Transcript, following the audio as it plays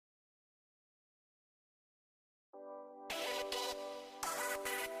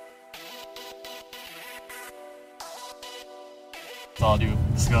thought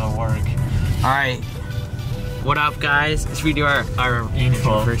it's gonna work. Alright. What up, guys? Let's redo our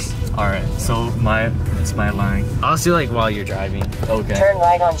intro first. Alright, so it's my line. I'll do like while you're driving. Okay. Turn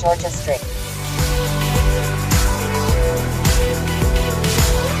right on Georgia Street.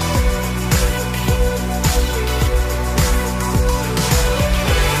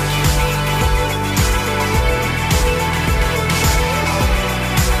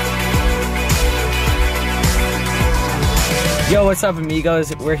 Yo, what's up,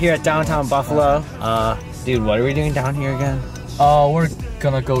 amigos? We're here at downtown Buffalo. Dude, what are we doing down here again? We're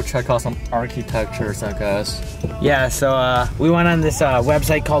gonna go check out some architectures, I guess. Yeah, so we went on this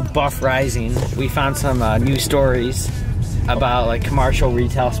website called Buff Rising. We found some news stories about like commercial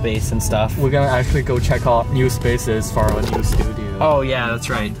retail space and stuff. We're gonna actually go check out new spaces for our new studio. Oh yeah, that's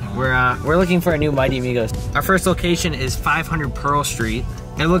right. We're looking for a new Mighty Amigos. Our first location is 500 Pearl Street.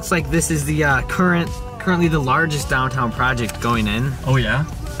 It looks like this is the currently the largest downtown project going in. Oh yeah?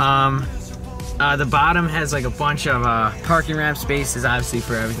 The bottom has like a bunch of parking ramp spaces, obviously,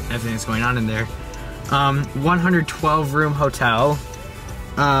 for everything that's going on in there. 112 room hotel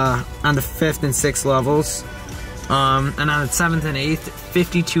on the 5th and 6th levels. And on the 7th and 8th,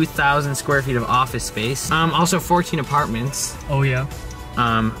 52,000 square feet of office space. Also 14 apartments. Oh yeah?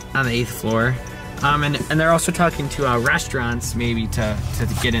 On the 8th floor. And they're also talking to restaurants maybe to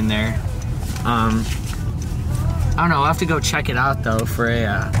get in there. I don't know, I'll have to go check it out though for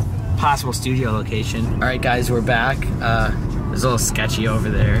a possible studio location. Alright guys, we're back. It's a little sketchy over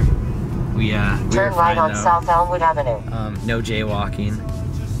there. Turn right on South Elmwood Avenue. No jaywalking.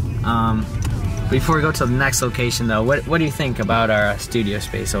 Before we go to the next location though, what do you think about our studio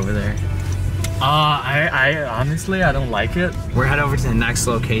space over there? I honestly, I don't like it. We're heading over to the next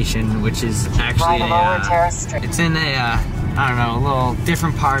location, which is actually it's in a I don't know, a little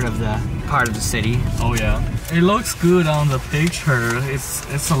different part of the city. Oh yeah. It looks good on the picture.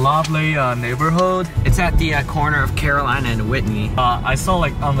 It's a lovely neighborhood. It's at the corner of Carolina and Whitney. I saw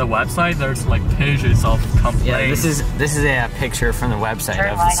like on the website there's like pages of complaints. Yeah, this is a picture from the website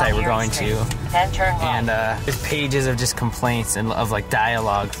of the site we're going to. Then turn right. And there's pages of just complaints and of like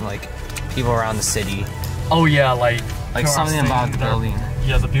dialogue from like people around the city. Oh yeah, like something about the building.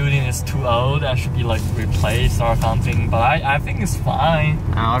 Yeah, the building is too old. That should be like replaced or something. But I think it's fine.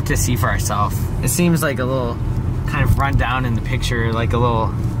 I'll have to see for ourselves. It seems like a little kind of run down in the picture, like a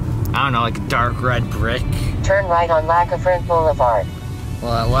little, I don't know, like a dark red brick. Turn right on Lacafront Boulevard.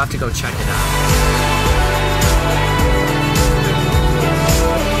 Well, we'll have to go check it out.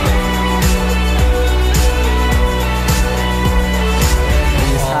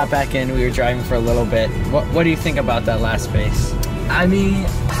 Hop back in. We were driving for a little bit. What do you think about that last space? I mean,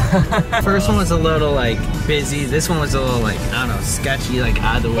 first one was a little like busy. This one was a little like, I don't know, sketchy, like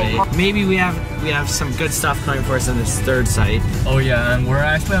out of the way. Maybe we have some good stuff coming for us in this third site. Oh yeah, and we're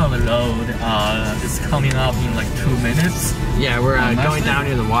actually on the road. It's coming up in like 2 minutes. Yeah, we're going down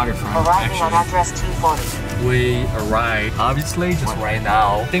near the waterfront. Arriving on address 240. We arrived, obviously, just right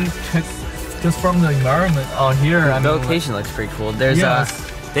now. I think just from the environment out here. The location looks pretty cool. There's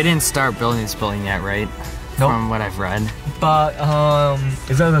they didn't start building this building yet, right? Nope. From what I've read. But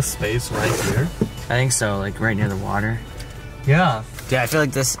is that a space right here? I think so, like right near the water. Yeah. Yeah, I feel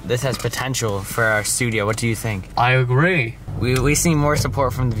like this has potential for our studio. What do you think? I agree. We see more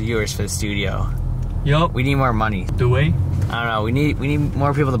support from the viewers for the studio. Yup. We need more money. Do we? I don't know. We need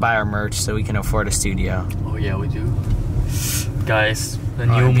more people to buy our merch so we can afford a studio. Oh yeah, we do. Guys, the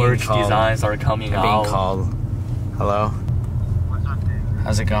new merch designs are coming out. Being called. Hello? What's up, Dave?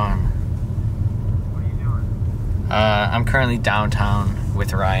 How's it going? What are you doing? I'm currently downtown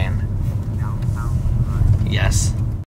with Ryan. Downtown? Yes.